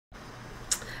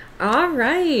All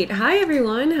right. Hi,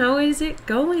 everyone. How is it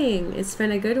going? It's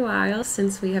been a good while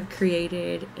since we have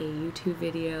created a YouTube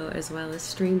video as well as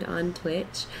streamed on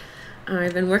Twitch.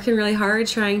 I've been working really hard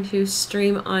trying to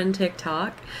stream on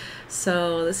TikTok.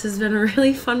 So this has been a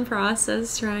really fun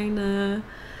process trying to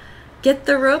get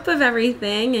the rope of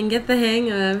everything and get the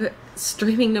hang of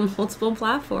streaming to multiple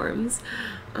platforms.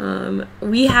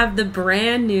 We have the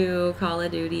brand new Call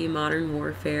of Duty Modern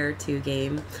Warfare 2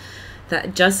 game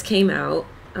that just came out.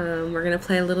 We're going to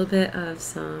play a little bit of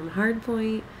some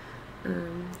hardpoint,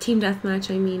 team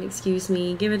deathmatch, excuse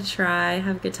me, give it a try,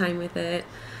 have a good time with it.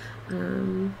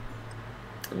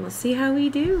 We'll see how we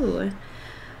do.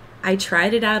 I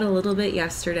tried it out a little bit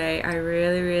yesterday. I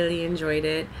really enjoyed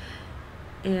it.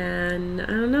 And I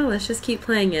don't know, let's just keep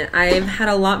playing it. I've had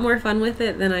a lot more fun with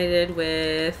it than I did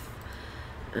with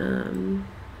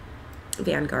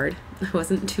Vanguard. I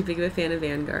wasn't too big of a fan of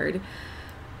Vanguard.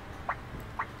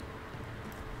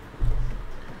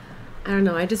 I don't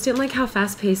know, I just didn't like how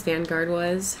fast-paced Vanguard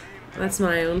was. That's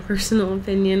my own personal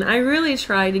opinion. I really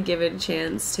tried to give it a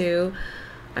chance, too.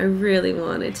 I really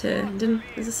wanted to.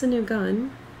 Is this a new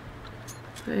gun?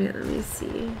 Alright, let me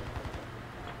see.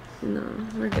 No,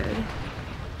 we're good.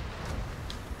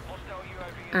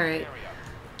 Alright.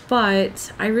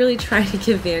 But I really tried to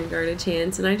give Vanguard a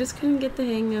chance, and I just couldn't get the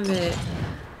hang of it.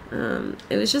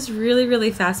 It was just really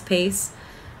fast-paced,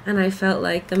 and I felt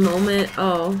like the moment...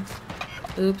 Oh...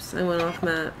 Oops, I went off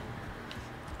map.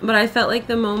 But I felt like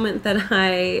the moment that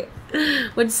I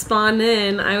would spawn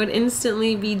in, I would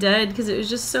instantly be dead because it was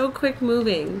just so quick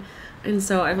moving. And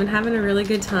so I've been having a really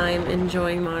good time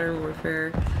enjoying Modern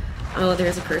Warfare. Oh,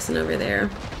 there's a person over there.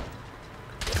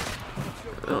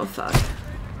 Oh, fuck.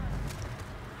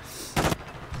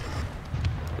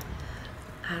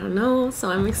 I don't know, so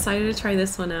I'm excited to try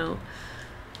this one out.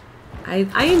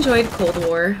 I enjoyed Cold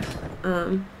War.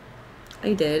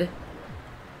 I did.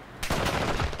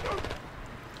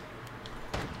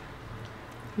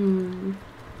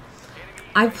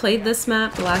 I've played this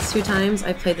map the last 2 times.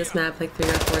 I've played this map like 3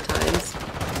 or 4 times.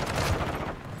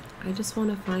 I just want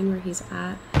to find where he's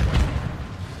at.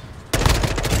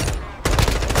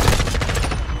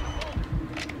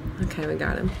 Okay, we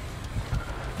got him.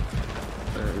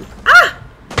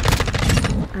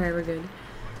 Alright, we're good.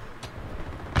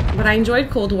 But I enjoyed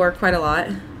Cold War quite a lot.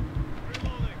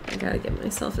 I gotta give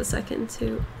myself a second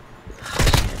to... Oh,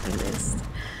 shit, I missed.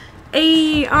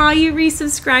 Hey, aw, you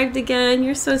resubscribed again.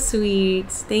 You're so sweet.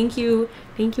 Thank you.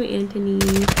 Thank you, Anthony.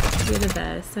 You're the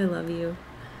best. I love you.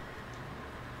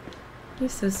 You're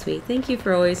so sweet. Thank you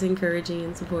for always encouraging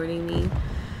and supporting me.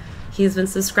 He has been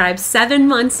subscribed 7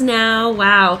 months now.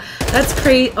 Wow. That's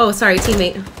crazy. Oh, sorry,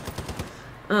 teammate.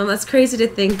 That's crazy to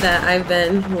think that I've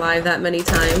been live that many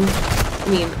times. I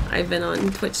mean, I've been on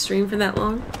Twitch stream for that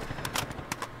long.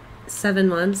 7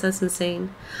 months, that's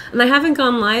insane. And I haven't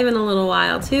gone live in a little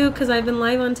while too because I've been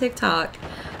live on TikTok.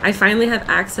 I finally have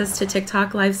access to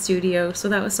TikTok Live Studio, so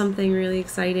that was something really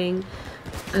exciting,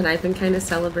 and I've been kind of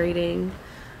celebrating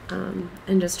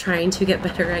and just trying to get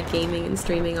better at gaming and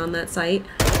streaming on that site.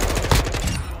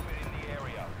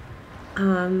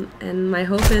 And my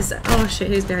hope is... Oh shit,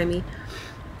 who's behind me?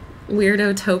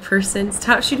 Weirdo toe person.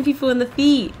 Stop shooting people in the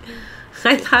feet.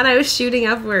 I thought I was shooting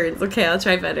upwards. Okay, I'll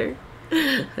try better.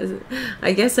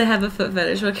 I guess I have a foot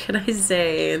fetish. What can I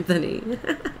say, Anthony?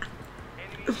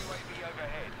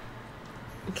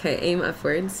 Okay, aim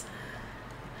upwards.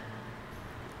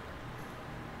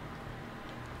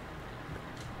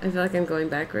 I feel like I'm going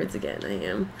backwards again. I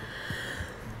am.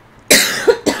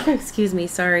 Excuse me,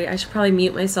 sorry. I should probably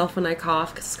mute myself when I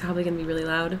cough because it's probably going to be really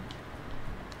loud.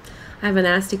 I have a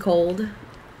nasty cold.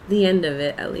 The end of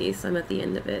it, at least. I'm at the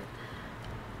end of it.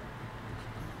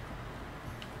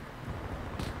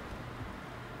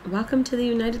 Welcome to the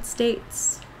United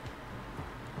States.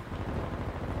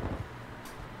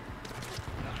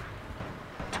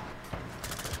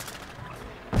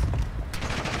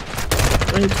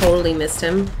 I totally missed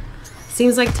him.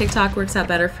 Seems like TikTok works out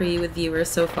better for you with viewers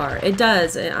so far. It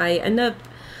does. I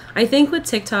think with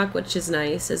TikTok, which is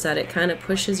nice, is that it kind of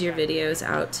pushes your videos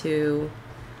out to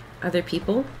other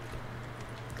people.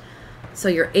 So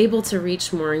you're able to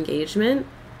reach more engagement,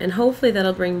 and hopefully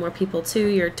that'll bring more people to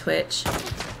your Twitch.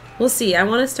 We'll see. I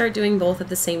want to start doing both at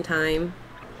the same time.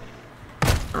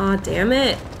 Aw, damn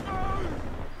it.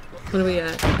 What are we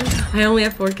at? I only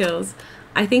have 4 kills.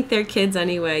 I think they're kids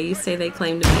anyway. You say they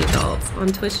claim to be adults. On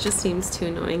Twitch just seems too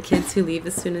annoying. Kids who leave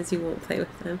as soon as you won't play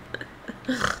with them.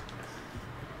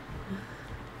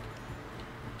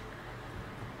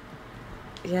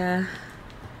 Yeah.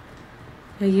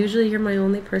 Yeah, usually you're my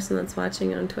only person that's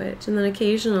watching on Twitch. And then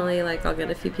occasionally, like, I'll get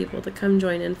a few people to come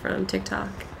join in from TikTok.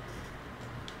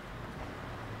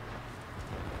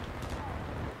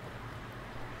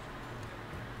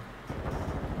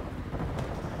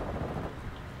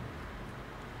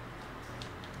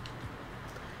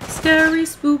 scary,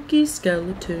 spooky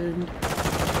skeleton.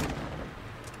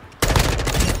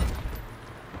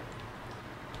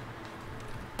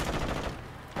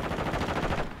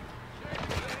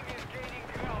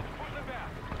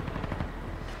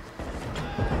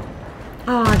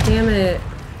 Aw, oh, damn it.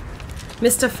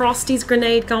 Mr. Frosty's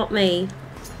grenade got me.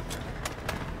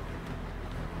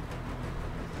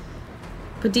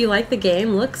 But do you like the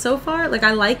game look so far? Like,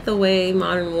 I like the way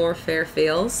Modern Warfare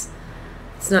feels.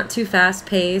 It's not too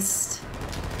fast-paced.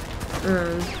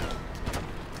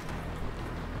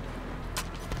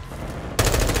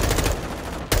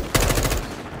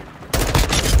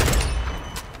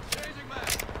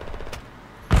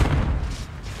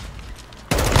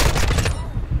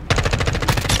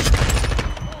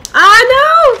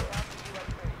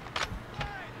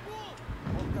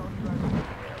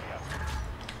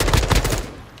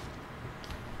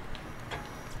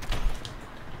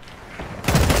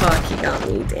 Fuck, he got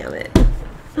me, damn it.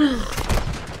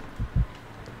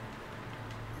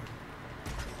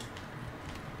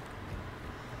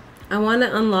 I want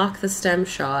to unlock the stem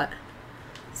shot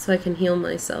so I can heal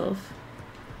myself.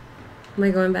 Am I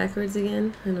going backwards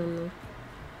again? I don't know.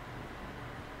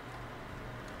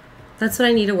 That's what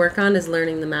I need to work on, is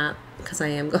learning the map, because I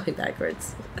am going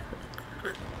backwards.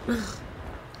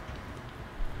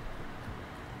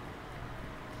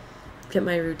 Get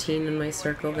my routine and my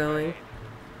circle going.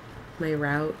 My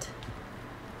route.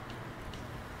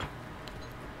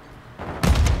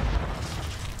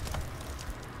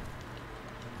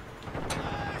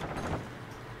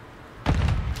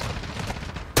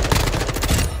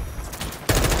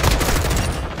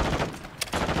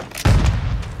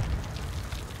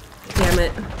 Damn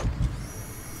it.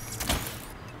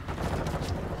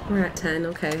 We're at 10,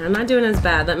 okay. I'm not doing as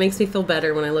bad. That makes me feel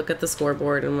better when I look at the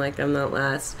scoreboard and I'm like, I'm not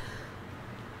last.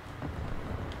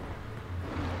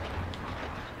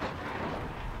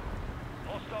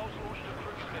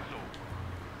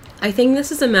 I think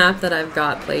this is a map that I've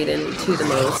got played into the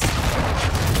most.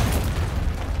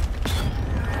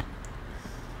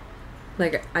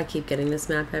 Like, I keep getting this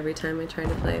map every time I try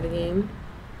to play the game.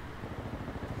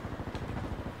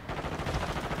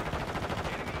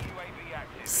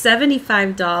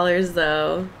 $75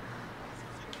 though.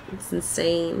 It's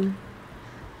insane.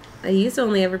 I used to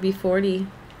only ever be 40.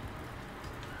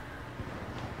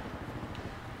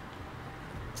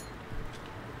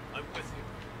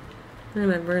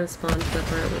 We're gonna spawn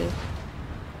stuff, aren't we?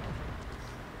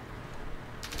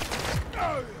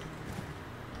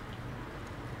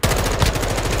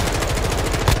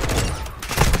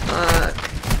 Fuck.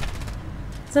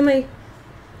 Is that my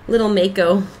little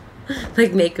Mako?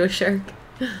 Like Mako shark.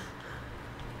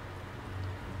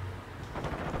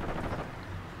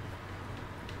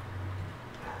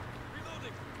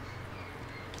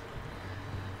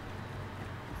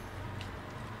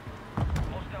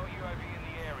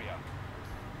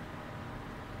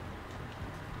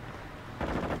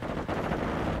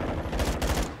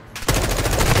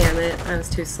 I was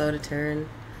too slow to turn.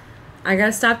 I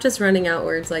gotta stop just running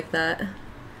outwards like that.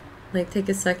 Like, take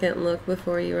a second and look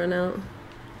before you run out.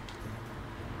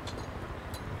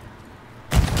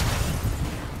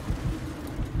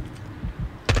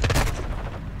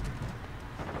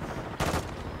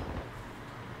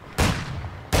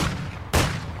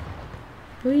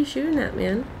 Who are you shooting at,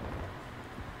 man?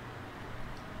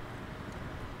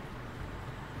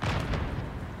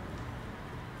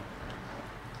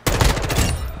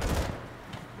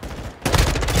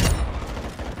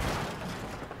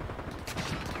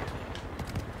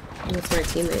 That's my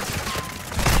teammate.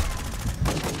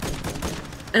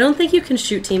 I don't think you can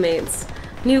shoot teammates.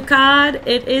 New COD?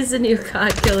 It is a new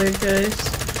COD, Killer Kush.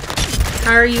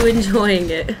 How are you enjoying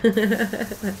it?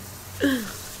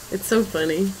 It's so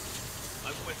funny.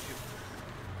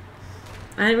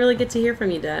 I didn't really get to hear from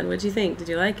you, Dad. What'd you think? Did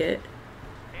you like it?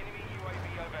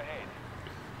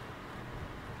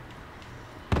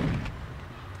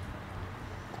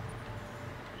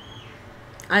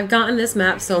 I've gotten this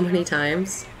map so many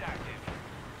times.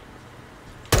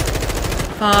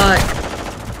 Fuck.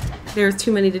 There was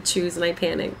too many to choose and I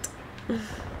panicked.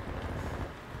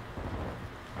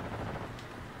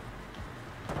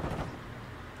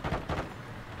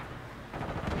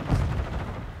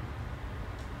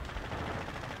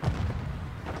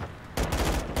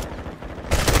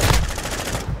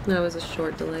 That was a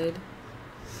short delayed.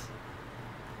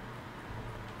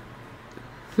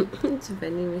 It's a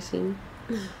vending machine.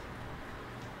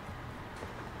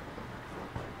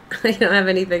 I don't have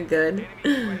anything good.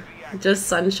 Just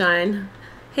sunshine.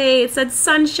 Hey, it said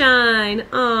sunshine.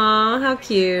 Aw, how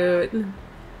cute.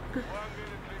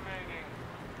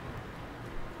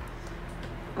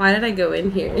 Why did I go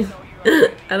in here?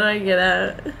 How do I get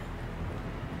out?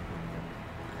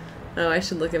 Oh, I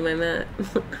should look at my map.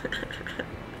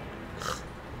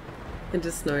 I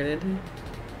just snorted.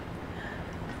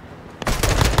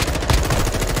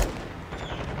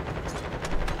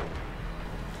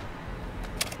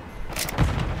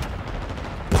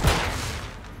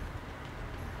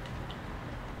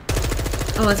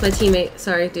 Oh, that's my teammate.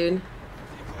 Sorry, dude.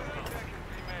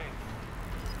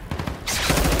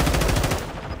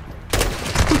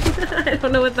 I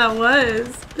don't know what that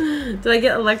was. Did I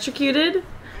get electrocuted?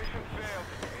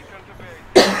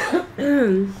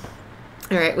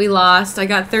 Alright, we lost. I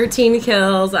got 13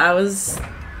 kills. I was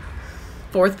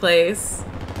 4th place.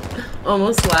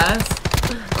 Almost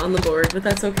last on the board, but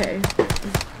that's okay.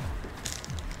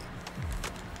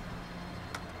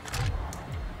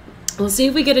 We'll see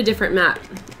if we get a different map.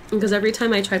 Because every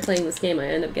time I try playing this game, I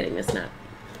end up getting this map.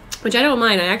 Which I don't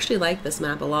mind. I actually like this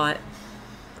map a lot.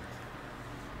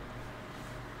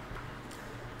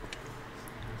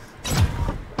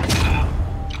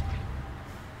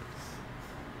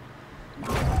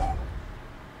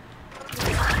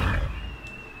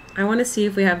 I want to see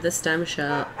if we have the stem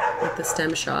shot, like the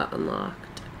stem shot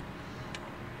unlocked.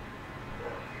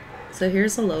 So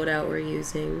here's the loadout we're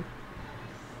using.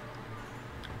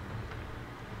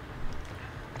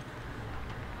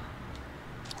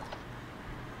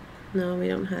 No, we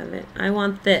don't have it. I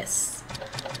want this.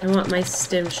 I want my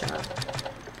stem shot.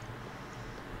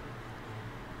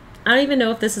 I don't even know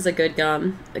if this is a good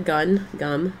gun.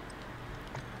 Gum.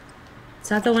 Is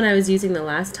that the one I was using the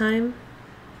last time?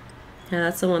 Yeah,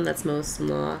 that's the one that's most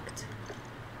unlocked.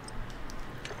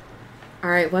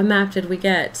 Alright, what map did we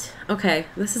get? Okay,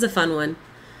 this is a fun one.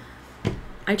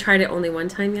 I tried it only one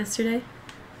time yesterday.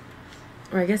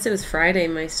 Or I guess it was Friday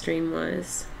my stream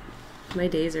was. My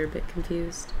days are a bit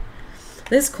confused.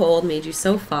 This cold made you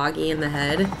so foggy in the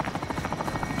head.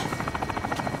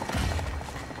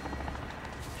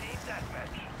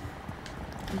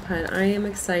 But I am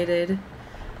excited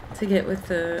to get with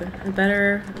a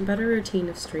better routine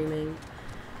of streaming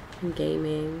and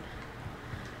gaming.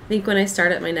 I think when I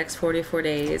start at my next 44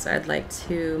 days, I'd like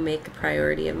to make a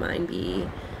priority of mine be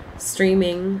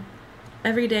streaming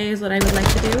every day is what I would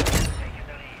like to do.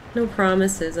 No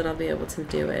promises that I'll be able to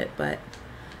do it, but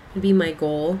it'd be my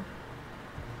goal.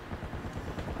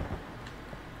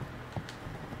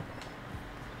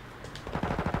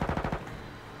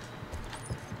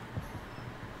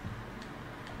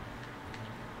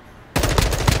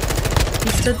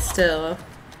 Stood still.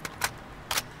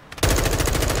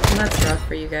 Well, that's rough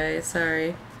for you guys,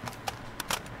 sorry.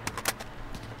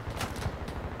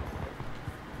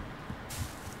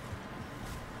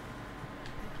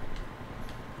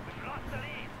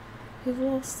 We've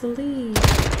lost the lead.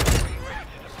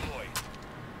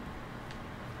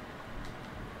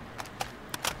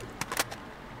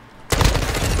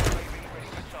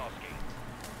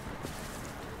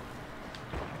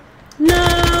 No!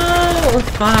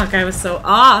 Fuck, I was so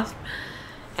off.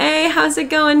 Hey, how's it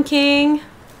going, King?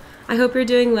 I hope you're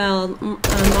doing well. Modern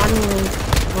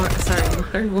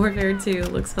Warfare 2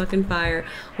 looks fucking fire.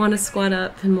 Want to squad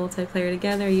up and multiplayer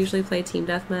together. I usually play team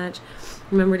deathmatch.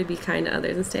 Remember to be kind to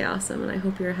others and stay awesome. And I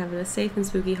hope you're having a safe and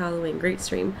spooky Halloween. Great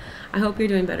stream. I hope you're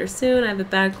doing better soon. I have a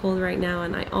bad cold right now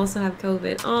and I also have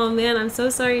COVID. Oh man, I'm so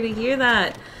sorry to hear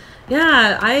that.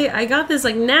 Yeah, I got this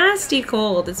like nasty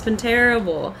cold. It's been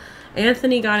terrible.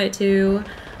 Anthony got it too.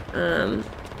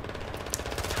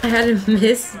 I had to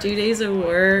miss 2 days of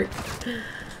work.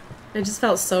 I just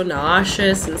felt so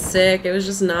nauseous and sick. It was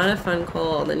just not a fun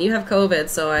cold. And you have COVID,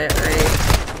 so I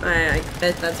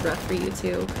bet that's rough for you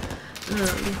too.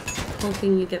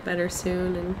 Hoping you get better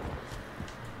soon and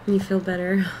you feel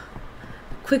better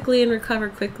quickly and recover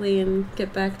quickly and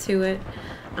get back to it.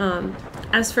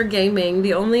 As for gaming,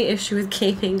 the only issue with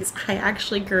gaming is I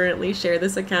actually currently share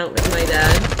this account with my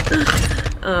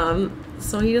dad.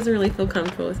 So he doesn't really feel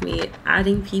comfortable with me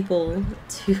adding people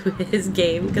to his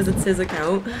game because it's his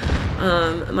account.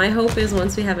 My hope is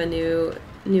once we have a new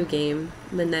game,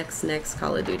 the next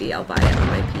Call of Duty, I'll buy it on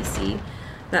my PC.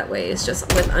 That way it's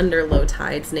just with under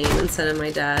Lowtiide's name instead of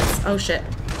my dad's. Oh shit.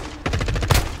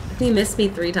 He missed me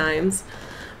 3 times.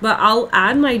 But I'll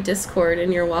add my Discord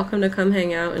and you're welcome to come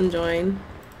hang out and join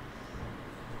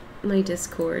my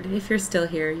Discord. If you're still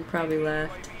here, you probably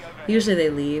left. Usually they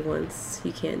leave once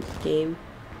you can't game.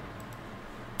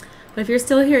 But if you're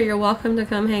still here, you're welcome to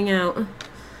come hang out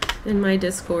in my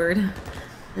Discord.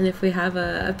 And if we have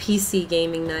a PC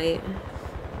gaming night,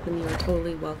 then you are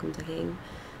totally welcome to hang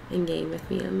and game with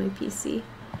me on my PC.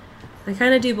 I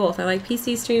kind of do both. I like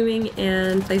PC streaming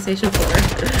and PlayStation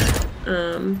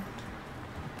 4.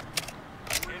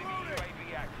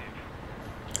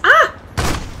 Ah!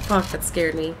 Fuck, that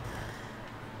scared me.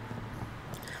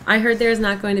 I heard there's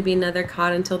not going to be another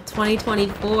COD until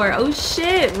 2024. Oh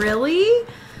shit, really?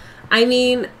 I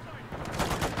mean,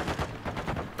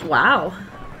 wow.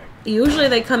 Usually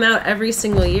they come out every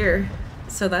single year.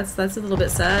 So that's a little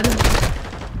bit sad.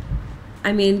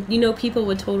 I mean, you know, people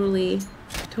would totally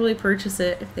purchase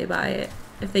it if they buy it,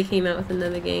 if they came out with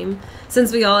another game.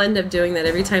 Since we all end up doing that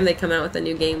every time they come out with a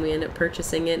new game, we end up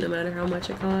purchasing it no matter how much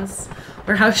it costs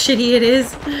or how shitty it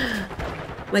is.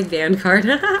 Like Vanguard.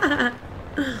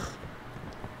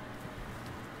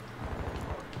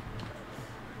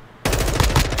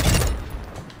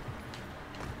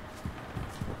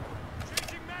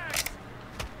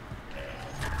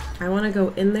 I want to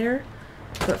go in there,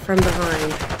 but from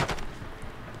behind.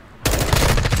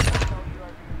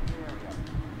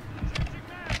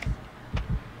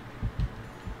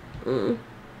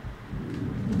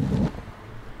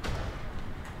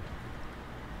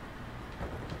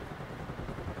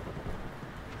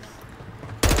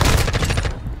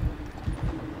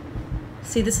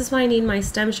 See, this is why I need my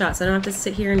stem shots. I don't have to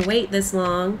sit here and wait this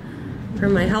long for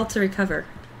my health to recover.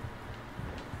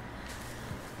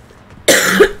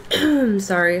 I'm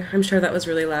sorry. I'm sure that was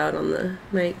really loud on the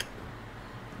mic.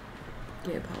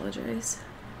 I apologize.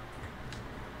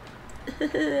 I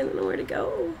don't know where to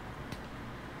go.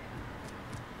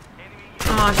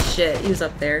 Oh shit, he was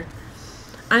up there.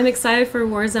 I'm excited for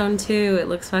Warzone 2. It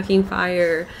looks fucking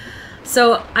fire.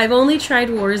 So, I've only tried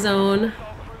Warzone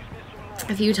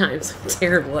a few times. I'm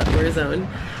terrible at Warzone.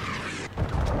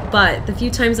 But the few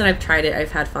times that I've tried it,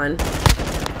 I've had fun.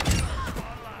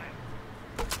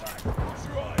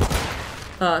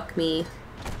 Fuck me.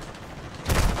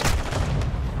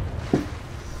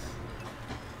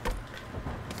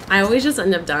 I always just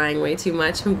end up dying way too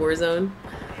much in Warzone.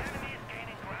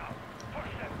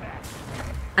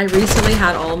 I recently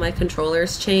had all my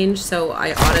controllers changed, so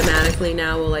I automatically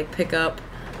now will like pick up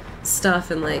stuff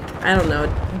and like, I don't know,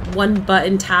 1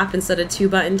 button tap instead of 2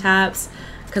 button taps,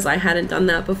 because I hadn't done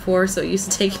that before, so it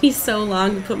used to take me so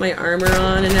long to put my armor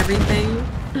on and everything.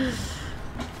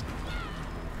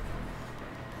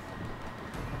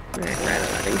 Alright, we're out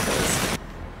of kills.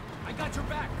 I got your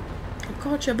back. I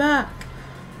got your back.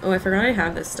 Oh, I forgot I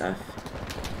have this stuff.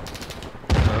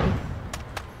 Oh.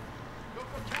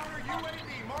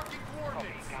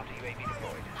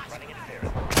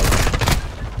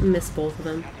 Missed both of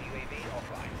them.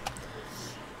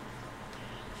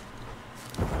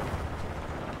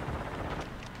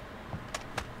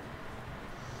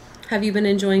 Have you been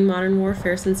enjoying Modern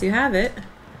Warfare since you have it?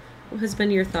 What has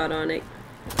been your thought on it,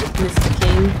 Mr.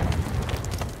 King?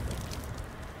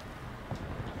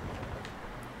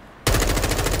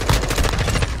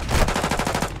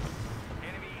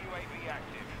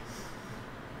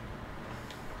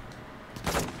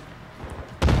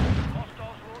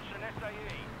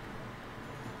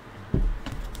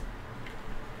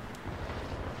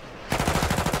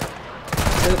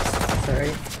 Oops,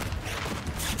 sorry.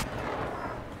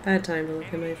 Bad time to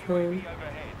look at my phone.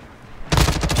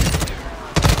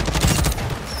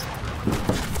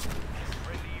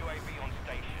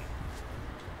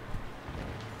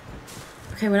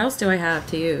 Okay, what else do I have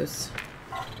to use?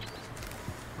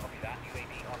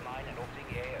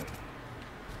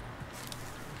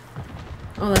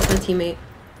 Oh, that's my teammate.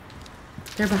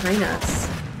 They're behind us.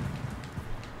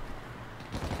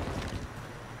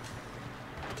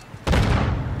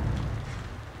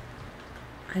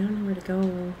 I don't know where to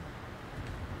go.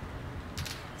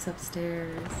 He's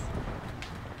upstairs.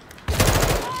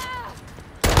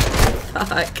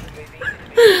 Fuck.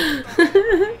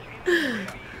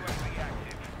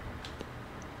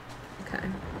 Okay.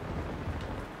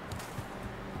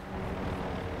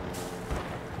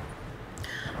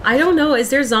 I don't know. Is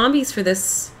there zombies for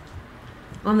this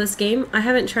on this game? I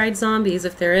haven't tried zombies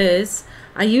if there is.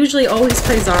 I usually always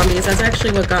play zombies. That's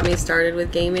actually what got me started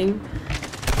with gaming.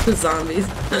 Zombies.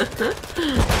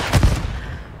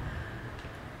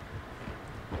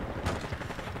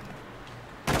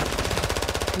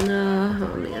 No,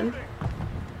 oh man.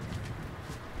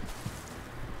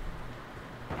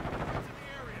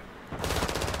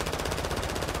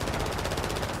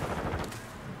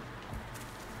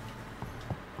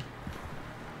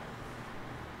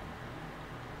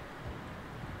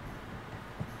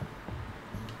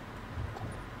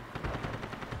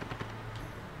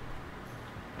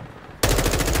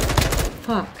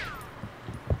 Fuck.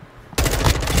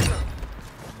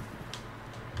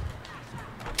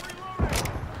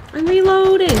 I'm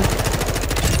reloading.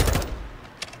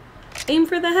 Aim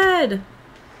for the head.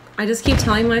 I just keep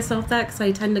telling myself that because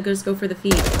I tend to just go for the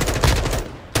feet.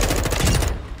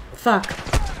 Fuck.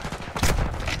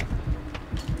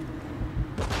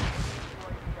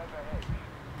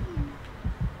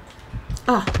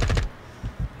 Oh.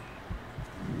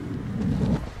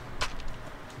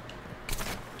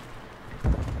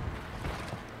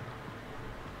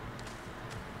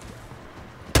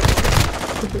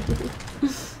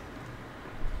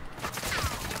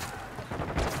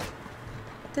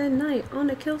 Dead Knight on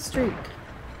a kill streak.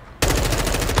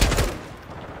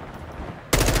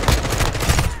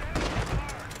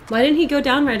 Why didn't he go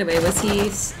down right away? Was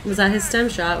that his stem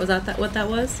shot? Was that what that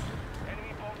was?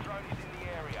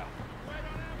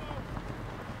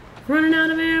 Running out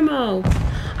of ammo.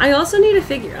 I also need to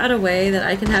figure out a way that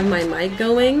I can have my mic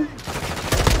going.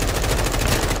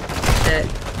 Shit.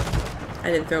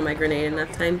 I didn't throw my grenade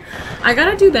enough time. I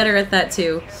gotta do better at that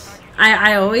too.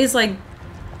 I always like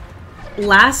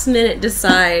last minute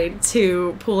decide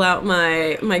to pull out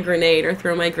my grenade or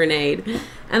throw my grenade,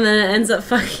 and then it ends up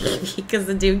fucking me because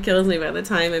the dude kills me by the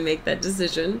time I make that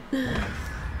decision.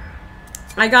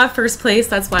 I got first place,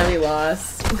 that's why we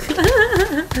lost.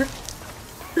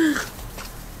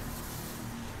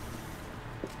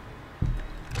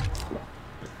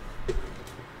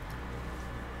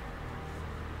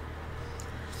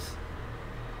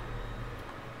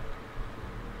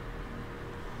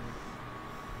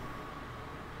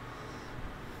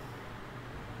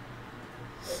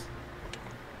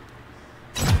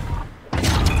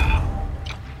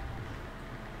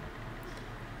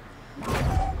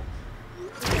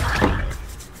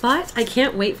 But I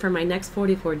can't wait for my next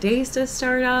 44 days to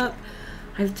start up.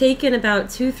 I've taken about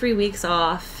 2-3 weeks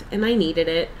off, and I needed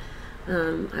it.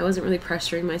 I wasn't really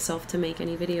pressuring myself to make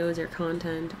any videos or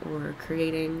content or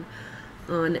creating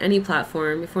on any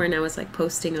platform. Before now, I was like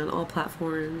posting on all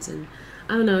platforms, and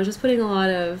I don't know, just putting a lot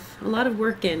of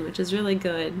work in, which is really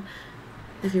good.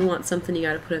 If you want something, you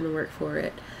got to put in the work for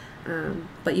it.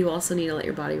 But you also need to let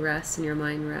your body rest and your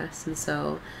mind rest, and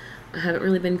so I haven't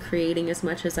really been creating as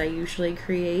much as I usually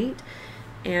create,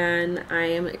 and I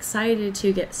am excited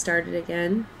to get started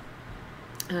again.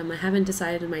 I haven't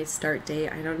decided my start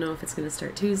date. I don't know if it's going to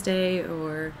start Tuesday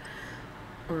or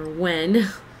when,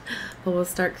 but we'll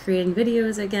start creating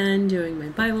videos again, doing my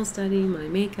Bible study, my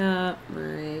makeup,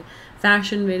 my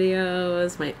fashion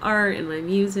videos, my art and my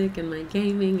music and my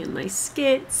gaming and my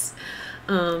skits.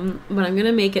 But I'm going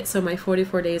to make it so my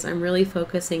 44 days, I'm really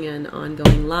focusing in on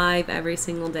going live every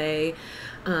single day,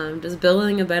 just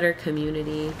building a better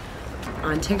community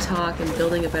on TikTok and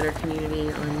building a better community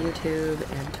on YouTube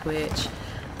and Twitch.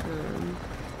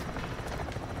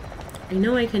 I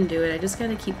know I can do it. I just got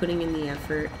to keep putting in the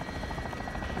effort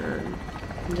and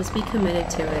just be committed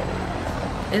to it.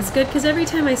 It's good because every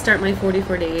time I start my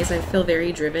 44 days, I feel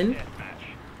very driven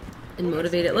and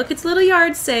motivated. Look, it's little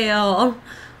yard sale.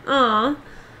 Aw.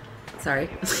 Sorry.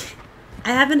 I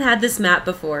haven't had this map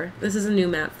before. This is a new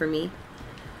map for me.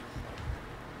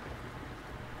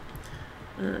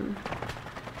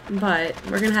 But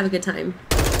we're gonna have a good time.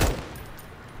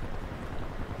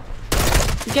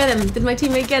 Get him! Did my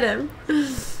teammate get him?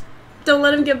 Don't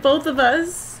let him get both of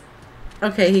us!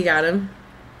 Okay, he got him.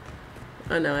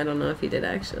 Oh no, I don't know if he did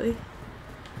actually.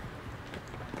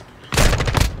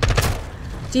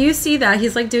 Do you see that?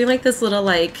 He's like doing like this little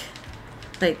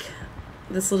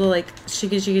this little like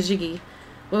shiggy shiggy shiggy.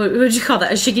 What would you call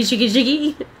that? A shiggy shiggy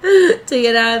shiggy? To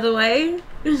get out of the way?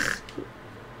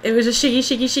 It was a shiggy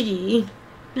shiggy shiggy.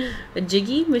 A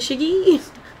jiggy? Mashiggy?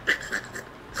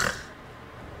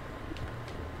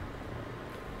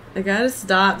 I gotta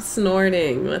stop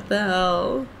snorting. What the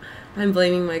hell? I'm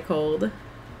blaming my cold.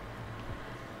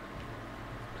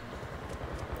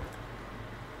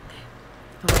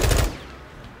 Oh,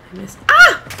 I missed.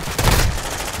 Ah!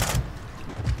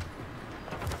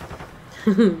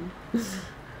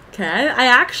 Okay, I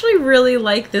actually really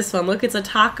like this one. Look, it's a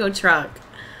taco truck.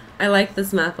 I like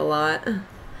this map a lot.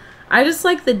 I just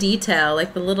like the detail,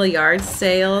 like the little yard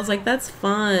sales. Like, that's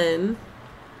fun.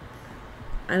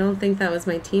 I don't think that was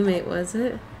my teammate, was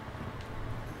it?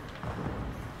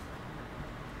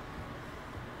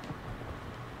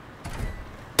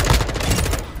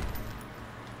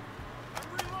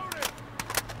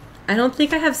 I don't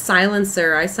think I have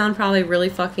silencer. I sound probably really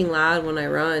fucking loud when I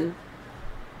run.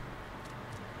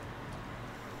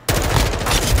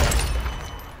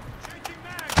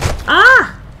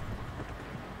 Ah!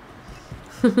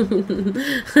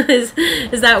 is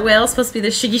that whale supposed to be the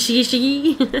shiggy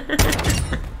shiggy shiggy?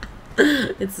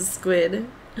 It's a squid.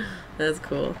 That's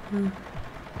cool. We've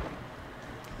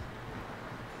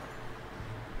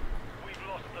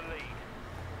lost the lead.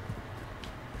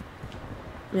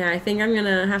 Yeah, I think I'm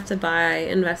gonna have to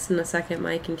invest in a second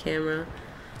mic and camera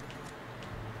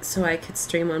so I could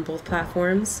stream on both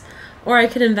platforms. Or I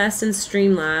could invest in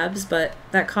Streamlabs, but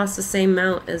that costs the same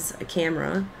amount as a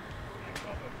camera.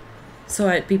 So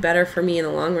it'd be better for me in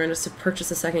the long run just to purchase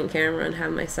a second camera and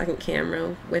have my second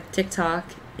camera with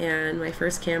TikTok and my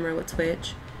first camera with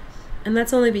Twitch. And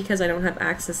that's only because I don't have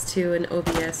access to an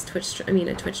OBS Twitch,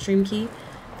 a Twitch stream key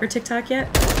for TikTok yet.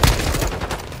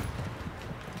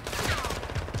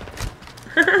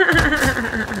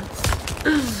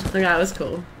 Oh, that was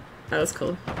cool. That was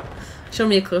cool. Showed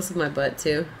me a close of my butt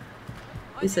too.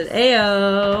 He said,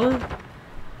 "Ayo."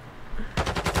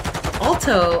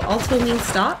 Alto. Alto means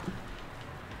stop.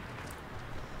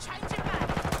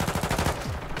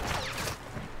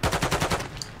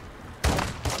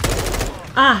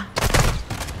 Ah!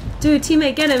 Dude,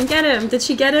 teammate, get him, get him! Did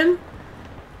she get him?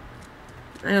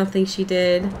 I don't think she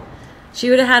did. She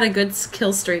would have had a good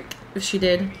kill streak if she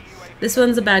did. This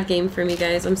one's a bad game for me,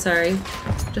 guys. I'm sorry.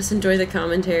 Just enjoy the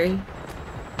commentary.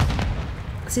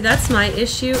 See, that's my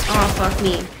issue. Oh, fuck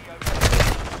me.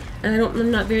 And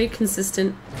I'm not very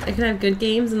consistent. I can have good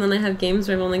games, and then I have games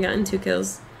where I've only gotten 2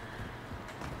 kills.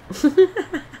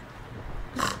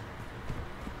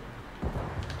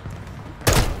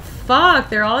 Fuck,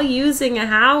 they're all using a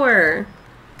Hauer.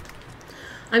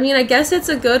 I mean, I guess it's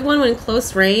a good one when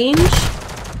close range.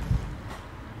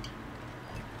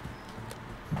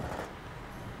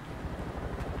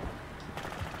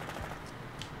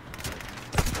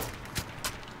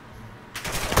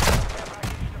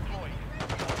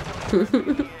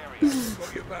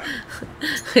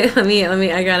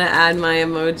 I gotta add my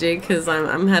emoji because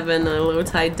I'm having a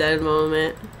Lowtiiide dead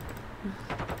moment.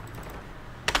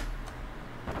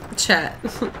 Chat.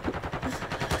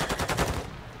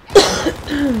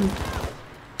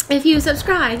 If you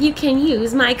subscribe, you can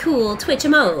use my cool Twitch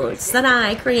emotes that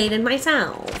I created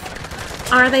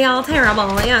myself. Are they all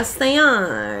terrible? Yes, they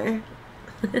are.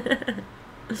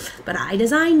 But I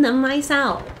designed them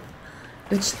myself,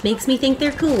 which makes me think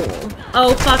they're cool.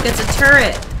 Oh fuck, it's a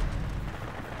turret.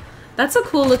 That's a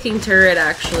cool looking turret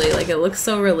actually. Like, it looks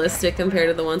so realistic compared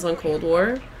to the ones on Cold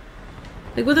War.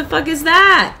 Like, what the fuck is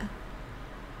that?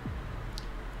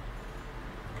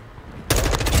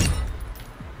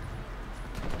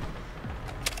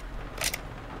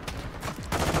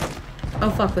 Oh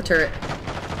fuck, the turret.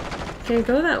 Can't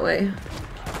go that way.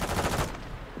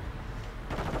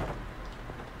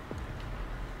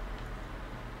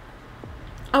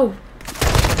 Oh.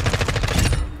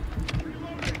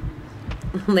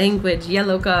 Language,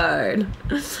 yellow card.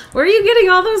 Where are you getting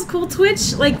all those cool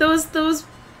Twitch, like those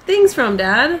things from,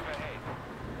 Dad?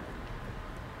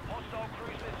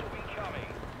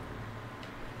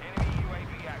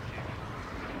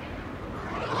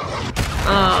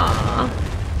 Aww.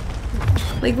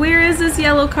 Like, where is this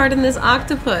yellow card in this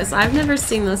octopus? I've never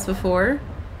seen this before.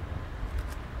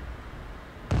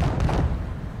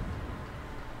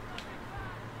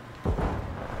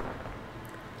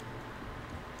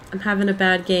 I'm having a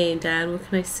bad game, Dad. What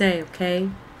can I say, okay?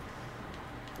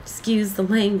 Excuse the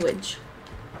language.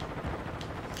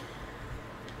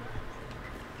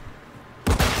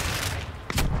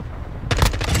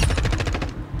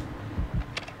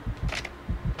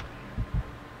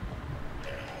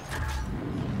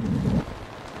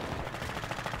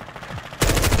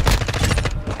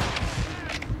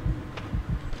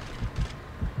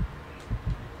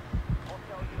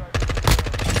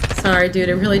 Sorry, dude,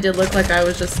 it really did look like I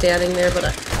was just standing there,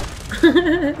 but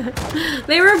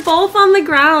they were both on the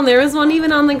ground. There was one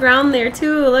even on the ground there,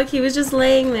 too. Look, he was just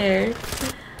laying there.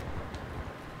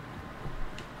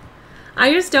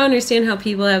 I just don't understand how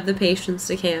people have the patience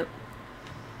to camp.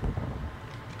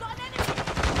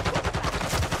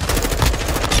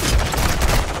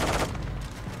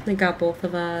 They got both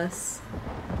of us.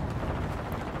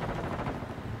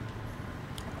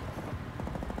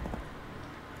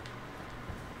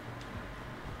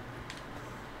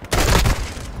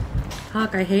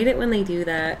 Fuck, I hate it when they do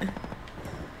that.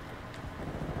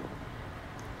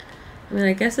 I mean,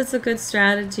 I guess it's a good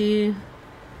strategy.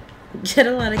 Get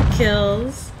a lot of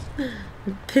kills.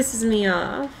 It pisses me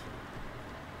off.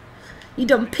 You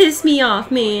done piss me off,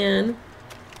 man.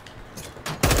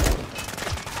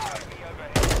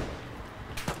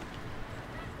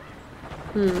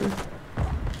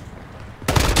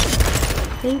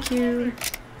 Thank you.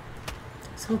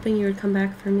 I was hoping you would come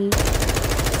back for me.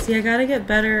 See, I gotta get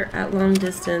better at long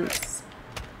distance.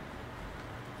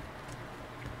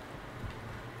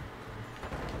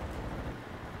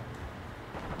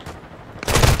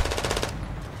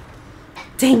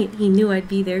 Dang it, he knew I'd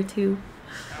be there too.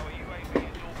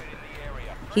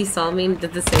 He saw me and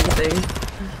did the same thing.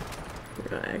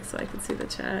 Go so I can see the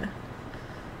chat.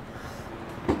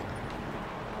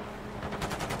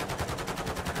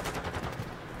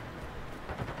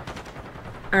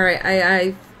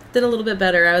 Alright, did a little bit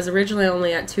better. I was originally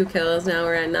only at 2 kills, now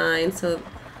we're at 9, so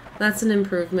that's an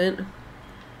improvement.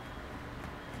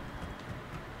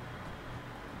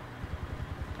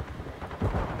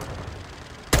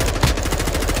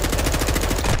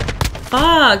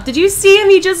 Fuck, did you see him?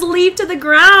 He just leaped to the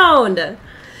ground.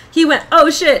 He went, oh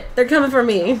shit, they're coming for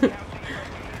me.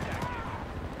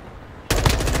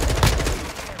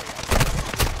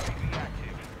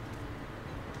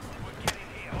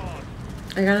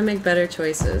 I gotta make better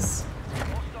choices.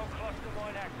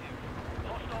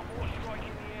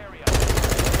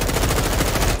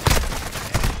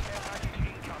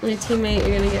 My teammate,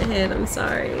 you're gonna get hit, I'm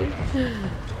sorry.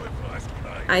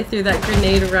 I threw that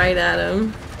grenade right at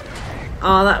him.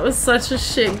 Oh, that was such a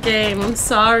shit game. I'm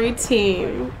sorry,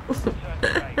 team.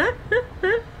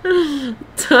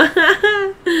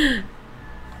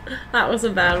 That was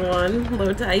a bad one.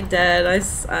 Lowtiiide dead.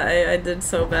 I did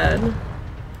so bad.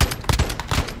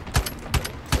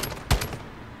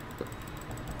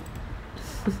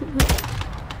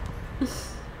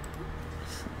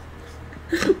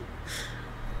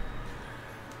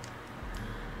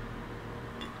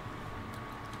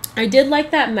 I did like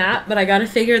that map, but I gotta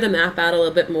figure the map out a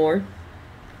little bit more.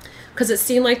 Because it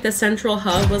seemed like the central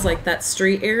hub was like that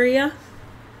street area.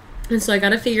 And so I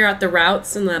gotta figure out the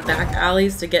routes and the back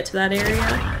alleys to get to that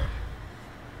area.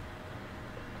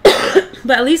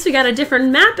 But at least we got a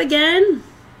different map again.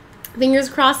 Fingers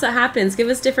crossed that happens. Give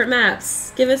us different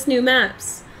maps. Give us new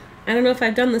maps. I don't know if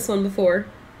I've done this one before.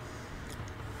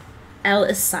 El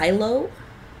Asilo?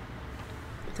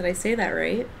 Did I say that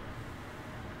right?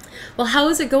 Well, how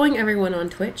is it going, everyone on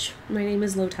Twitch? My name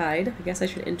is Lowtiiide. I guess I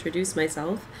should introduce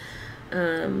myself.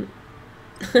 I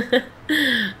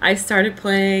started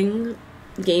playing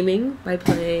gaming by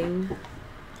playing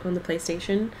on the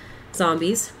PlayStation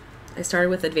Zombies. I started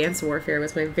with Advanced Warfare. It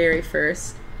was my very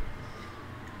first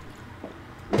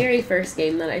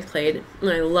game that I played, and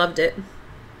I loved it.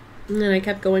 And then I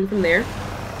kept going from there.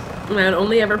 And I would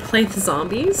only ever play the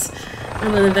zombies.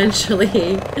 And then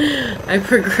eventually I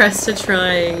progressed to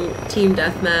trying Team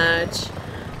Deathmatch.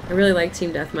 I really like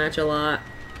Team Deathmatch a lot.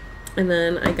 And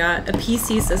then I got a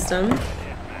PC system.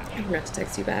 I forgot to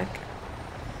text you back.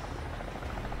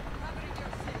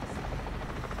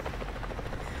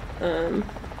 And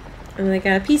then I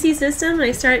got a PC system and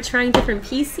I started trying different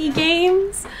PC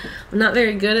games. I'm not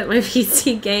very good at my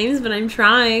PC games, but I'm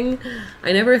trying.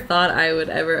 I never thought I would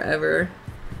ever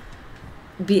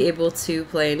be able to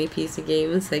play any PC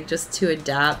games, like just to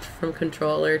adapt from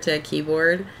controller to a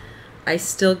keyboard. I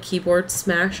still keyboard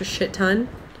smash a shit ton.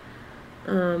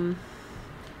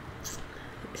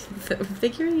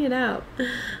 Figuring it out.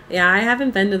 Yeah, I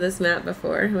haven't been to this map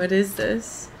before. What is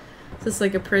this? Is this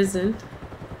like a prison?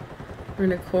 We're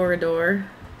in a corridor.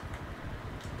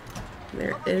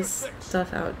 There is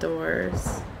stuff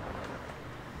outdoors.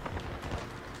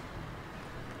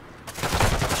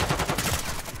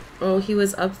 Oh, he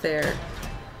was up there.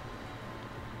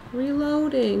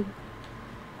 Reloading.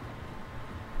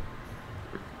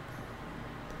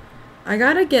 I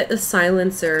gotta get a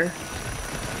silencer.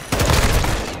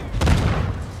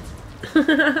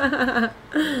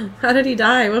 How did he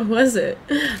die? What was it?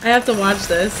 I have to watch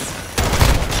this.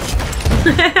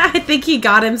 I think he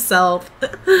got himself.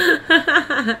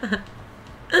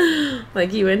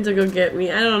 Like he went to go get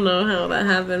me. I don't know how that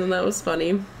happened. That was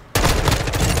funny.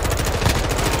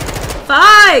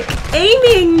 Fuck!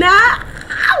 Aiming now!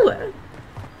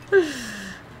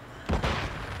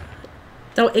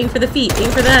 Don't aim for the feet, aim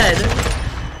for the head.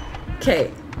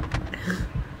 Okay.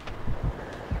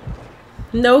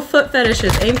 No foot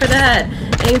fetishes. Aim for the head.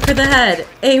 Aim for the head.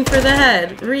 Aim for the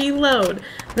head. Reload.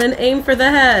 Then aim for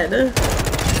the head.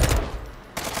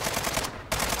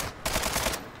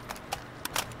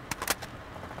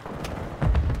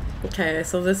 Okay,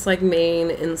 so this like main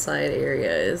inside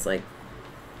area is like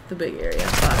the big area.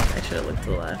 Fuck, I should have looked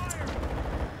to the left.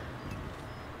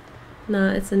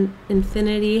 No, it's an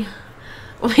infinity.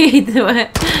 Wait,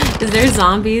 what? Is there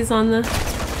zombies on the...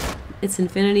 It's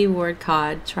Infinity Ward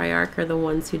COD. Triarch are the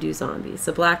ones who do zombies.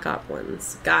 The Black Op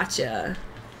ones. Gotcha.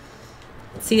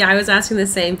 See, I was asking the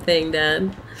same thing,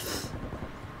 Dad.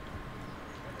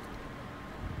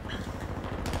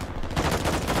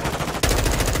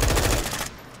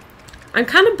 I'm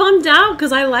kind of bummed out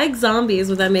because I like zombies,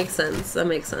 but that makes sense. That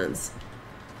makes sense.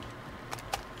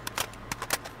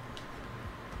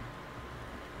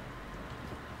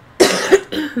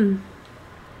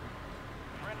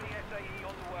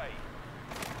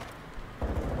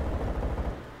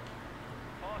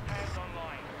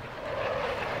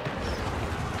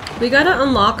 We gotta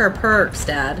unlock our perks,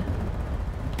 Dad.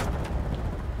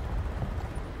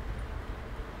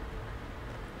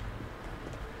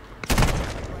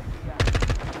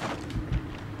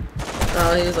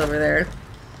 Oh, he was over there.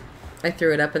 I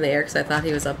threw it up in the air because I thought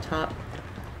he was up top.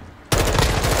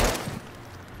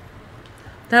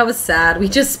 That was sad. We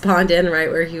just spawned in right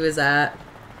where he was at.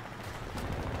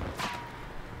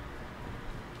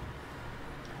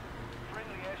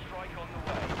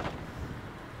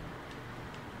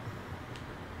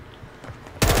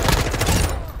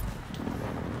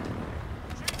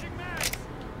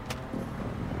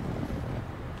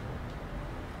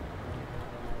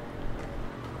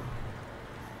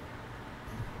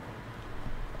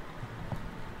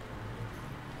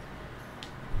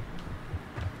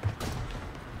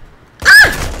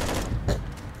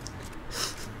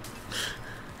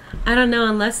 I don't know,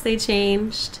 unless they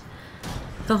changed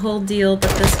the whole deal, but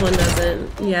this one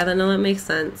doesn't. Yeah, no, that makes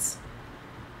sense.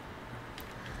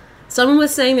 Someone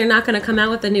was saying they're not going to come out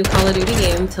with a new Call of Duty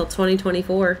game until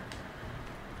 2024.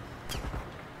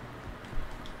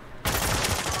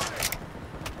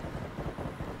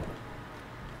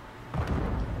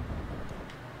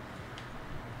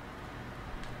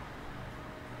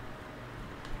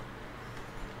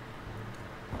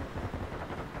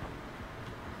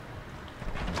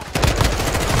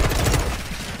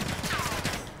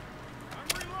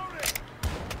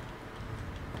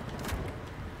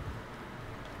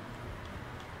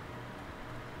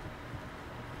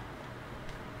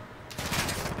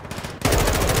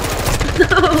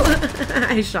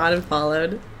 I shot and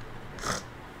followed.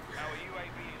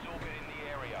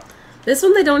 This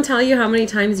one they don't tell you how many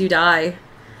times you die,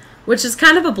 which is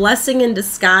kind of a blessing in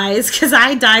disguise because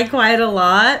I die quite a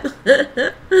lot.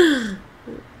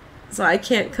 So I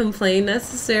can't complain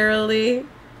necessarily.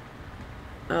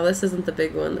 Oh, this isn't the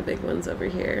big one. The big one's over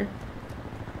here.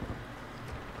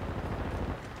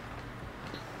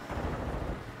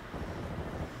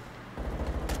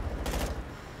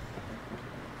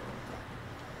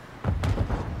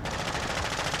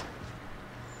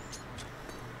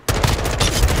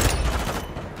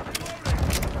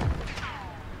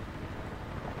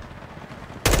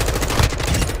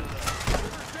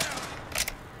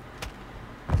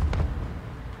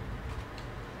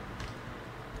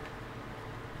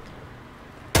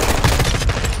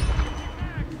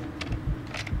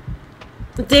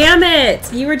 Damn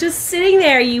it! You were just sitting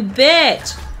there, you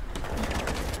bitch!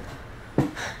 You're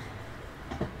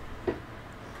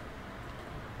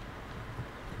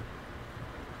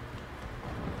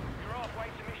halfway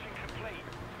to mission complete.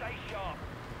 Stay sharp.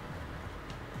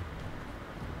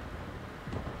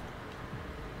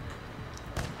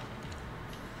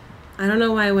 I don't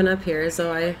know why I went up here,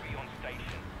 so I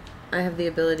have the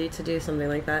ability to do something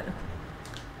like that.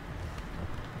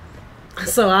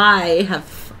 So I have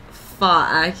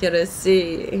fought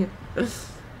accuracy.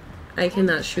 I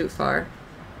cannot shoot far.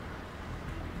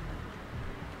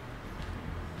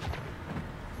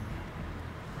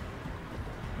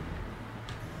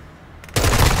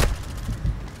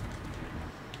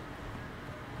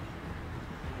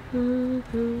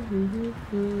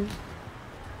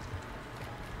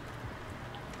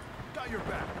 Got your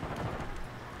back.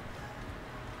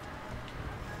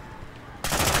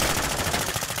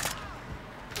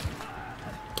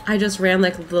 I just ran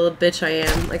like the little bitch I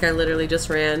am. Like I literally just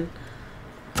ran.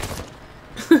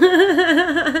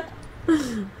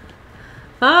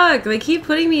 Fuck, they keep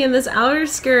putting me in this outer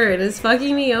skirt. It's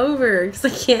fucking me over because I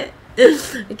can't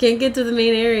get to the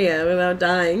main area without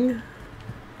dying.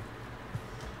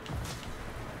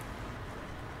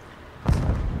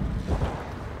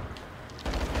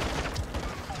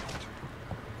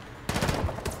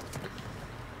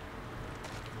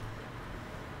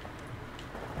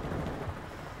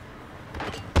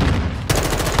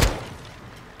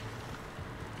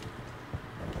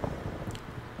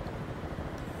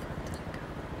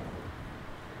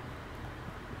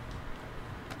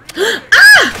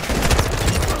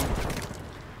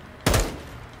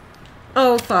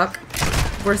 Oh fuck.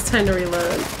 Worst time to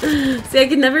reload. See, I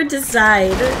could never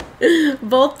decide.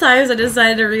 Both times I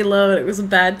decided to reload, it was a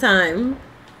bad time.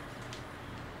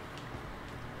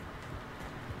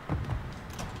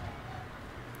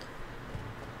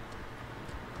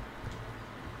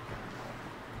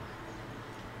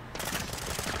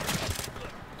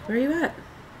 Where are you at?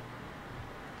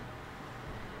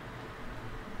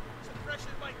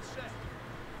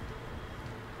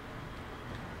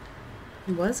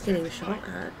 He was getting shot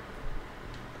at.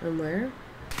 And where?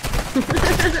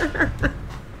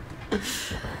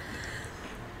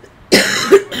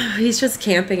 He's just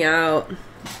camping out.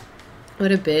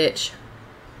 What a bitch.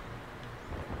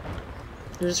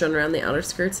 I'll just run around the outer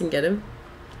skirts and get him.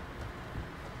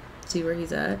 See where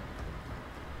he's at.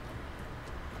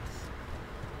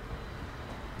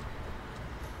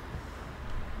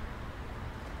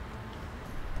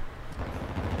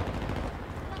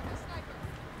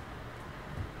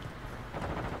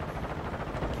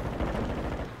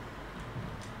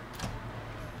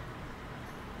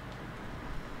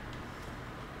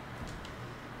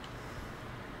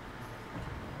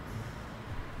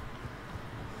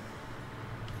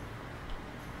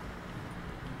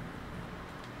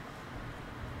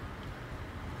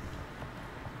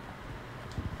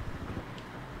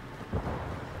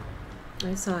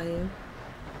 I saw you.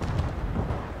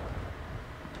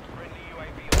 Friendly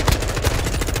UAV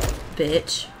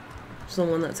Bitch. It's the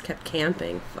one that's kept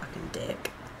camping. Fucking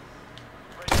dick.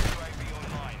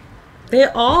 online. They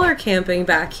all are camping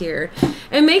back here.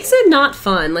 It makes it not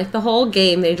fun. Like the whole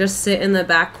game, they just sit in the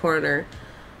back corner.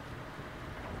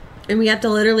 And we have to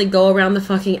literally go around the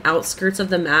fucking outskirts of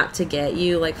the map to get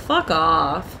you. Like, fuck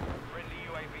off. Friendly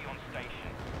UAV on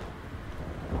station.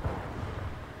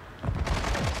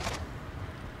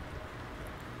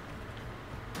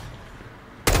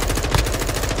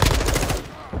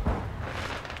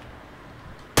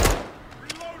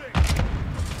 Reloading.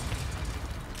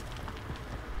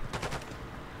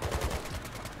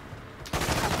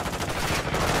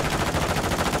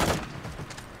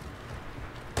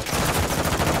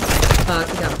 Fuck,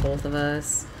 you got both of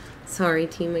us. Sorry,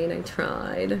 teammate, I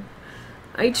tried.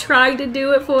 I tried to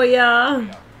do it for ya.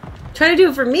 Try to do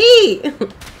it for me!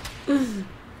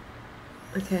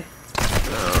 Okay.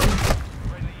 Oh.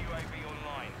 Friendly UAV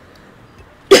online.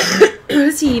 What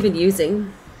is he even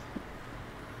using?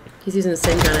 He's using the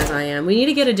same gun as I am. We need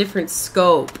to get a different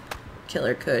scope.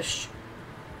 Killer Kush.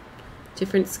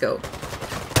 Different scope.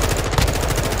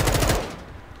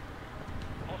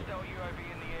 Hostile UAV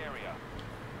in the area.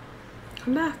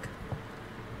 Come back.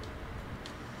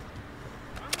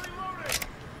 I'm reloading.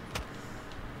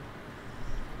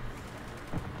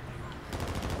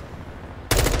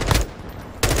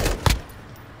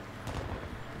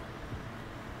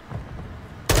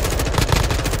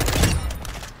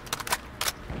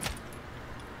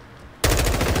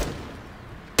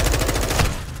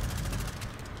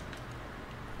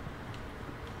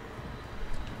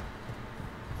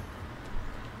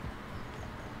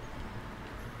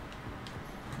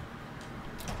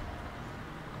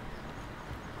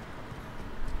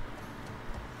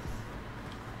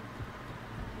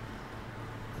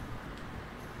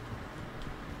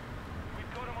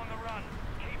 We've got him on the run.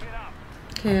 Keep it up.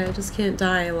 Okay, I just can't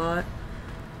die a lot.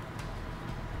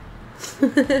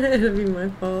 It'll be my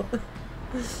fault.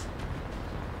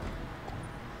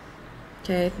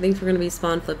 Okay, I think we're gonna be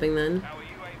spawn flipping then. Our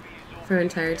UAV is If our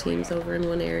entire team's over in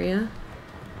one area.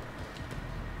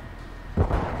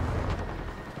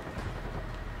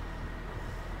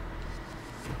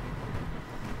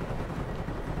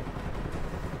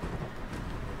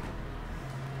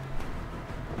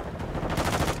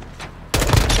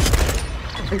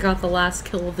 I got the last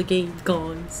kill of the game,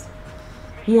 guys.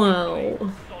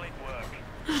 Wow. solid work.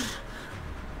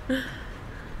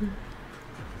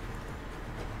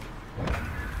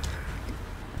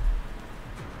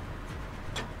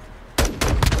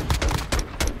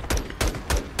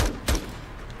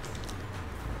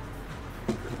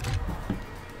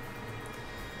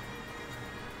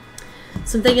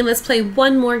 So I'm thinking let's play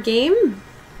one more game.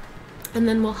 And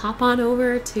then we'll hop on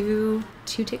over to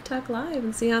TikTok Live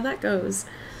and see how that goes.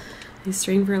 I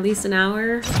stream for at least an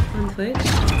hour on Twitch.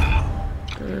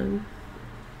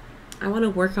 I want to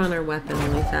work on our weapon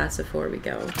really fast before we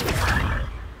go.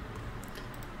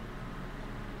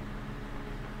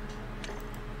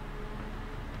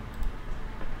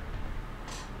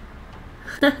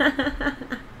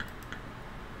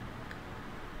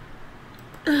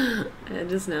 I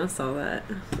just now saw that.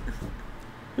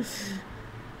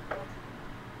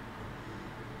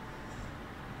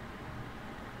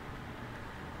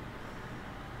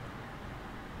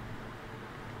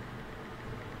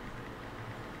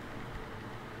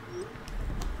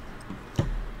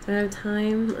 Do I have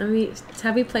time? I mean,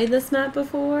 have we played this map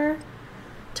before?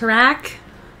 Tarak?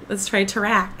 Let's try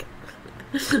Tarak.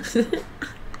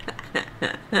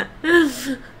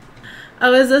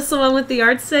 Oh, is this the one with the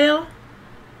yard sale?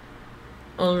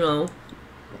 Oh no.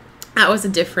 That was a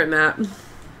different map.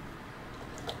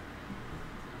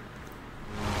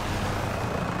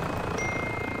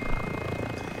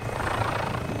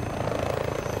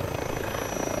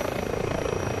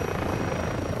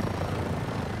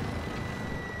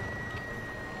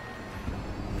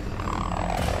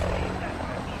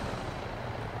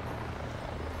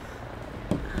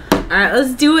 Alright,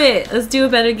 let's do it. Let's do a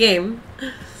better game.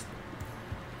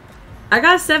 I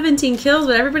got 17 kills,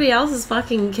 but everybody else is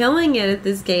fucking killing it at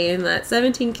this game. That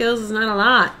 17 kills is not a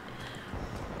lot.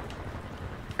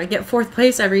 I get 4th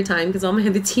place every time because all my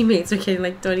other teammates are getting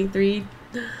like 23,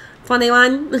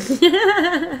 21.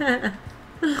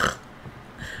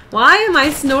 Why am I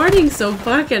snorting so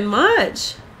fucking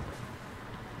much?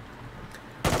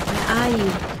 My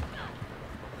eye.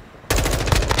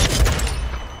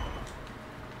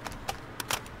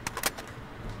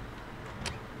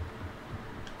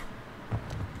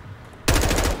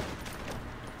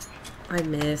 I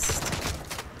missed.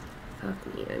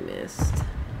 Fuck me, I missed.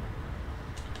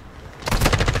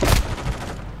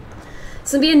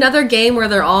 It's gonna be another game where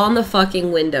they're all on the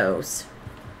fucking windows.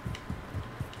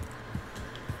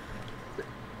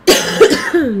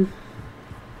 I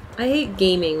hate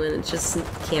gaming when it's just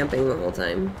camping the whole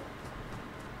time.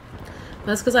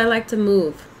 That's because I like to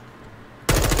move.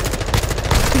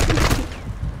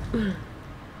 And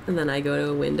then I go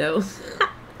to a window.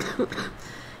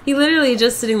 He literally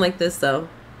just sitting like this though.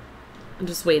 I'm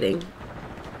just waiting.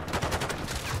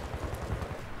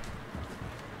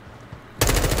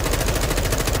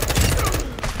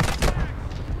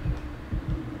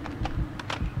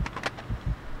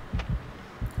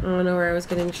 I don't know where I was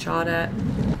getting shot at.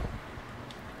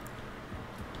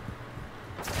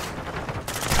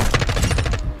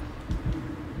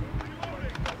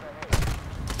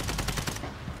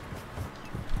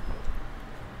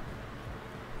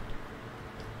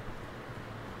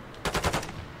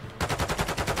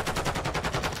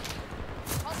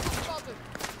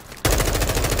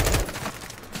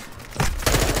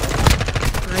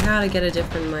 I gotta get a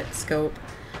different scope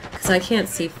because I can't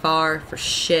see far for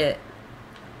shit.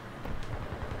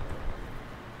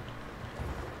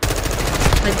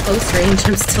 Like close range,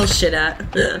 I'm still shit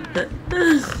at.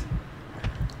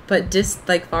 But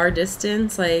like far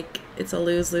distance, like it's a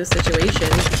lose-lose situation.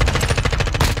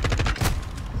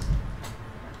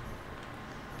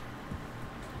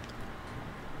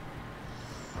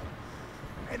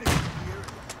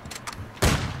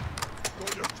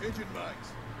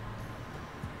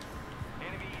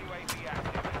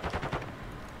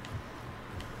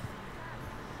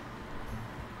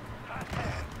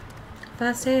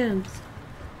 Fast hands.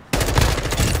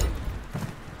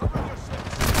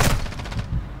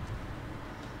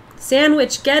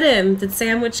 Sandwich, get him! Did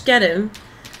Sandwich get him?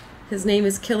 His name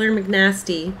is Killer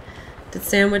McNasty. Did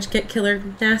Sandwich get Killer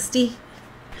McNasty?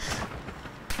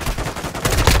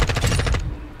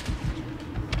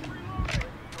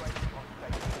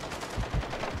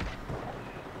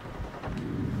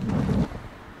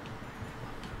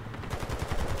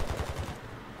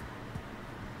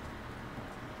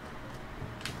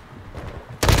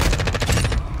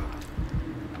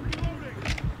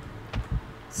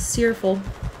 Searful.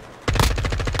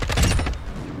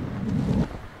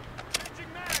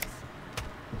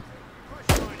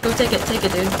 Go take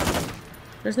it, dude.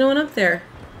 There's no one up there.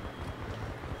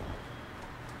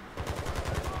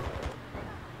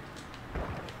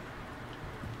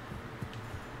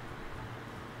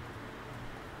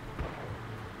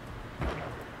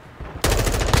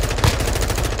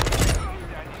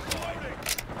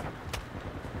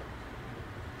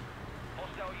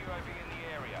 Hostile UAV in the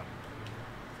area.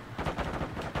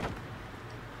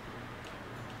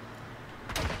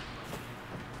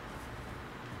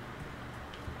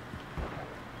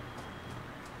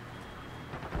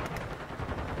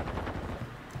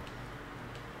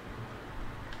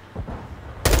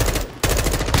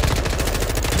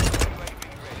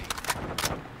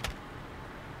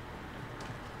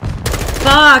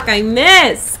 Fuck, I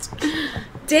missed!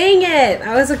 Dang it!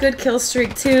 That was a good kill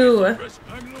streak too.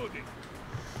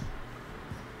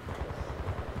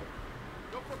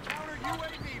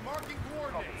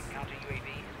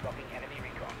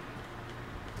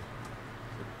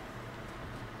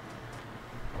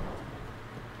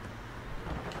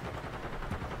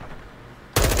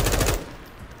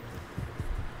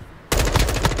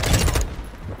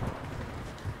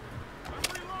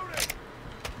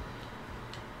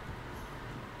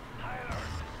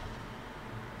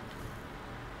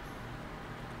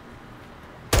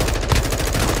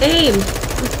 Aim!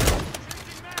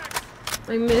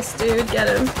 I missed, dude. Get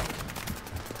him.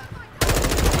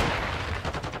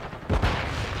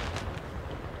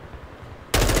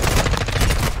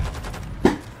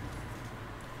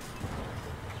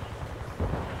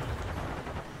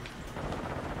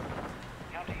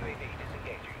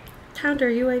 Counter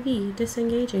UAV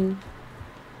disengaging.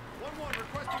 1-1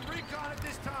 requesting recon at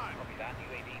this time. Copy that.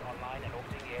 UAV online and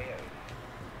orbiting the AO.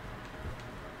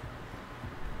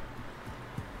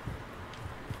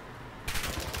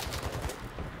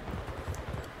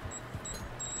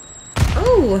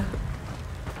 Oh!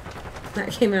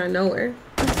 That came out of nowhere.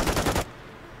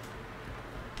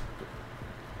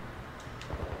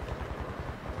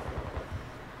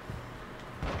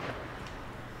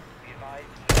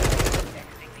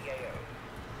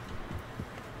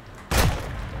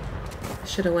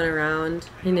 Should have went around.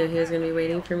 I knew he was going to be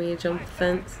waiting for me to jump the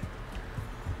fence.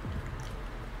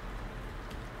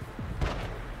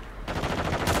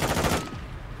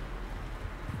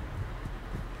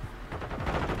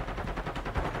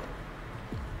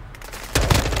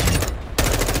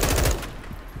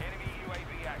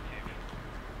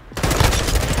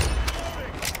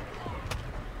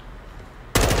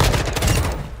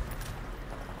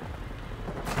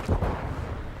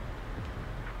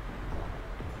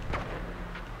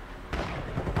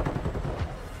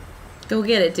 Go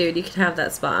get it, dude. You can have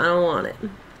that spot. I don't want it.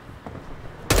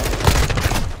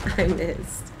 I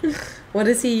missed. What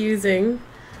is he using?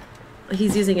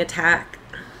 He's using attack.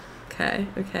 Okay,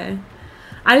 okay.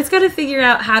 I just gotta figure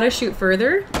out how to shoot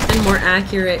further and more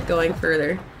accurate going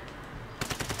further.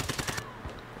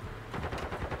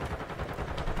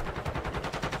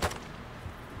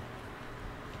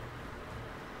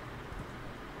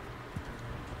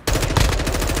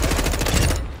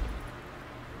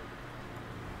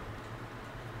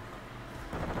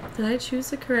 Did I choose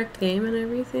the correct game and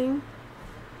everything?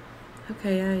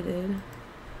 Okay, yeah, I did.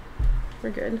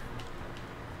 We're good.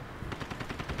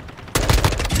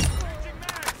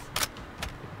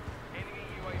 Enemy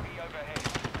UAV overhead.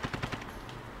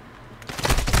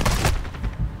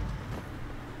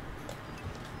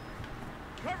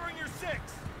 Covering your 6.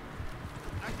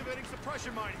 Activating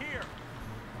suppression mine here.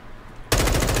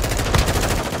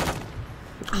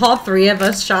 All three of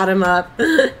us shot him up.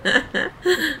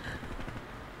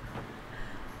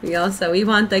 We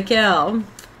want the kill.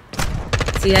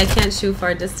 See, I can't shoot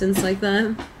far distance like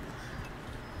that.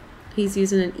 He's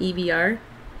using an EBR.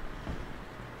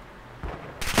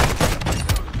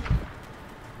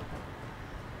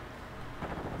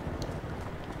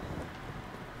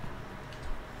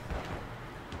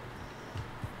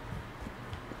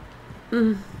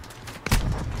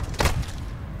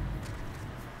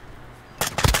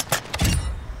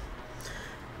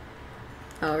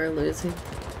 Oh, we're losing.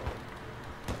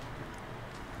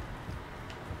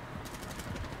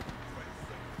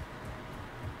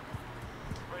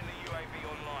 Friendly UAV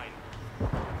online.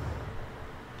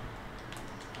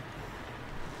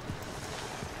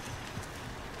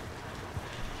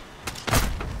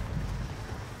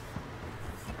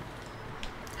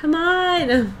 Come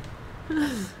on!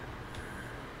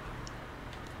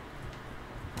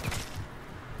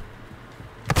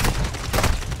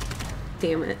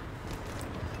 Damn it.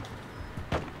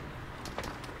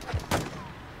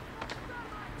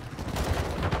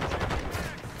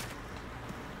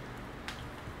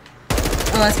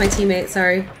 Oh, that's my teammate,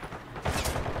 sorry.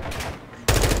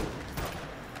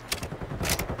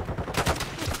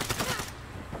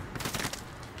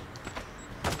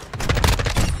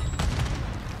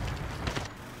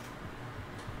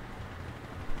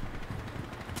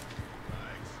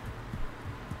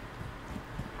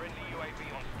 Friendly UAV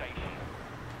on station.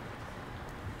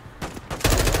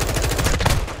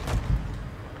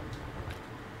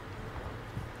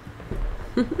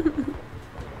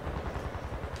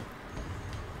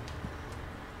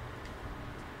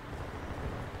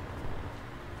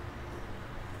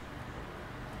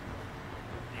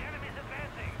 The enemy's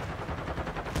advancing.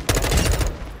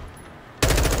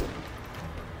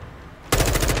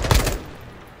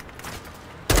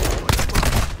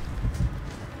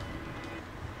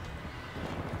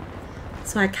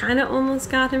 So I kind of almost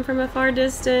got him from a far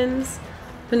distance,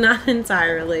 but not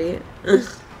entirely.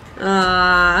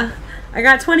 I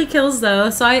got 20 kills though,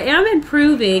 so I am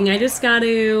improving. I just got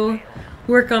to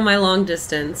work on my long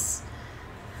distance.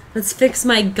 Let's fix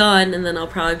my gun, and then I'll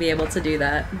probably be able to do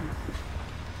that.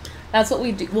 That's what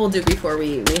we'll do before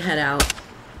we head out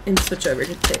and switch over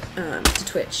to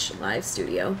Twitch Live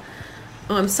Studio.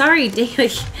 Oh, I'm sorry, Dana.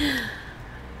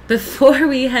 Before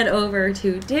we head over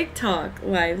to TikTok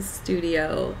Live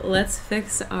Studio, let's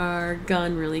fix our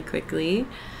gun really quickly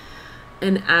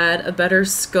and add a better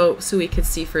scope so we could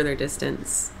see further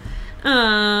distance.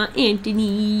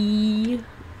 Anthony.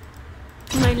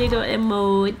 My little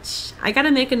emote. I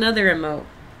gotta make another emote.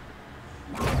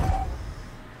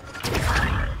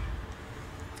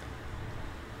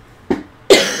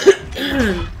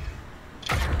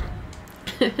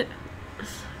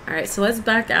 Alright, so let's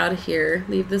back out of here.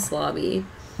 Leave this lobby.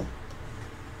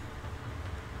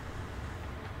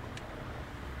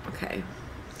 Okay.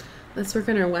 Let's work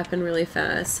on our weapon really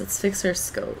fast. Let's fix our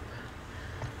scope.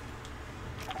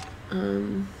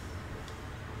 I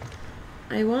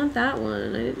want that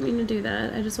one. I didn't mean to do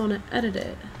that. I just want to edit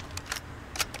it.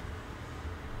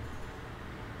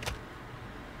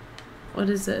 What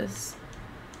is this?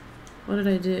 What did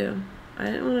I do? I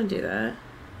didn't want to do that.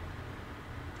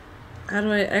 How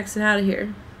do I exit out of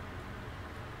here?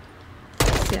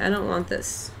 Yeah, I don't want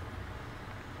this.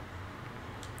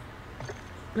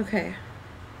 Okay.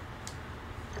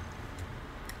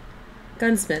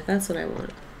 Gunsmith, that's what I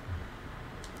want.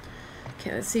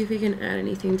 Okay, let's see if we can add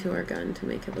anything to our gun to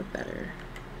make it look better.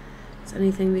 Has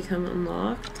anything become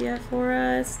unlocked yet for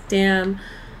us? Damn.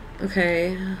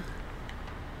 Okay.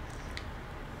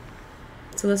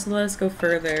 So this will let us go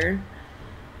further.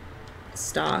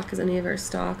 Stock. Is any of our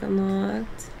stock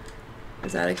unlocked?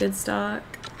 Is that a good stock?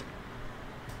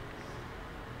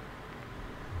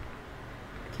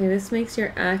 Okay, this makes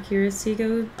your accuracy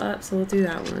go up, so we'll do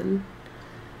that one.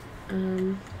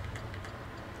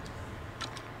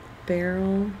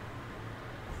 Barrel.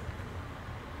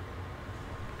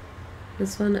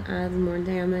 This one adds more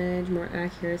damage, more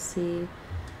accuracy.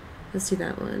 Let's do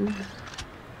that one.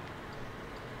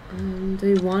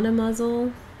 Do we want a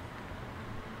muzzle?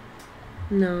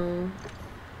 No.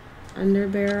 Under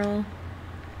barrel.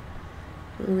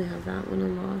 We only have that one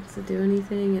unlocked. Does it do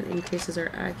anything? It increases our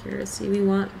accuracy. We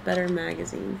want better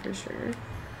magazine for sure.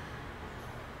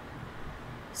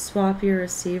 Swap your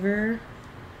receiver.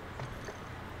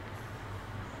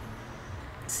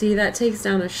 See, that takes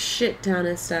down a shit ton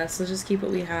of stuff, so just keep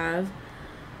what we have.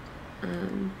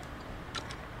 And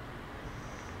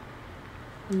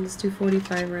let's do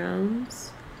 45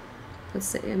 rounds.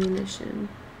 What's the ammunition?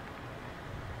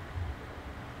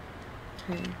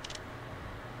 Okay.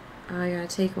 I gotta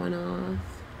take one off.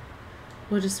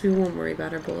 We won't worry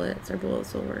about our bullets. Our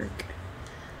bullets will work.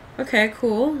 Okay,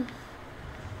 cool.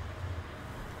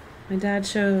 My dad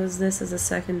chose this as a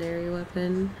secondary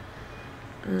weapon.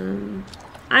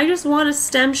 I just want a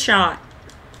stem shot.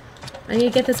 I need to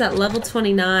get this at level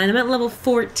 29. I'm at level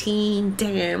 14.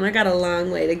 Damn, I got a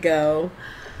long way to go.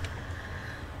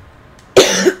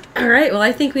 Alright, well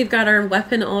I think we've got our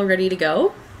weapon all ready to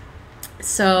go.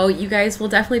 So you guys will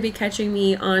definitely be catching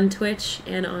me on Twitch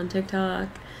and on TikTok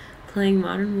playing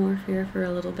Modern Warfare for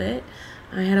a little bit.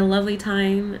 I had a lovely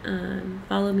time.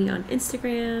 Follow me on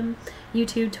Instagram,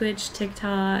 YouTube, Twitch,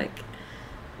 TikTok,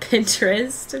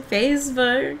 Pinterest,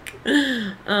 Facebook.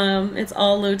 It's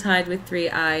all Lowtiiide with 3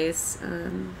 eyes.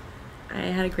 I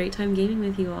had a great time gaming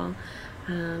with you all.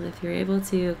 If you're able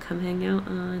to, come hang out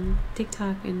on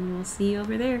TikTok and we'll see you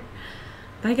over there.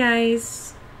 Bye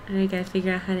guys. I gotta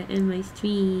figure out how to end my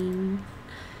stream.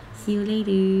 See you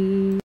later.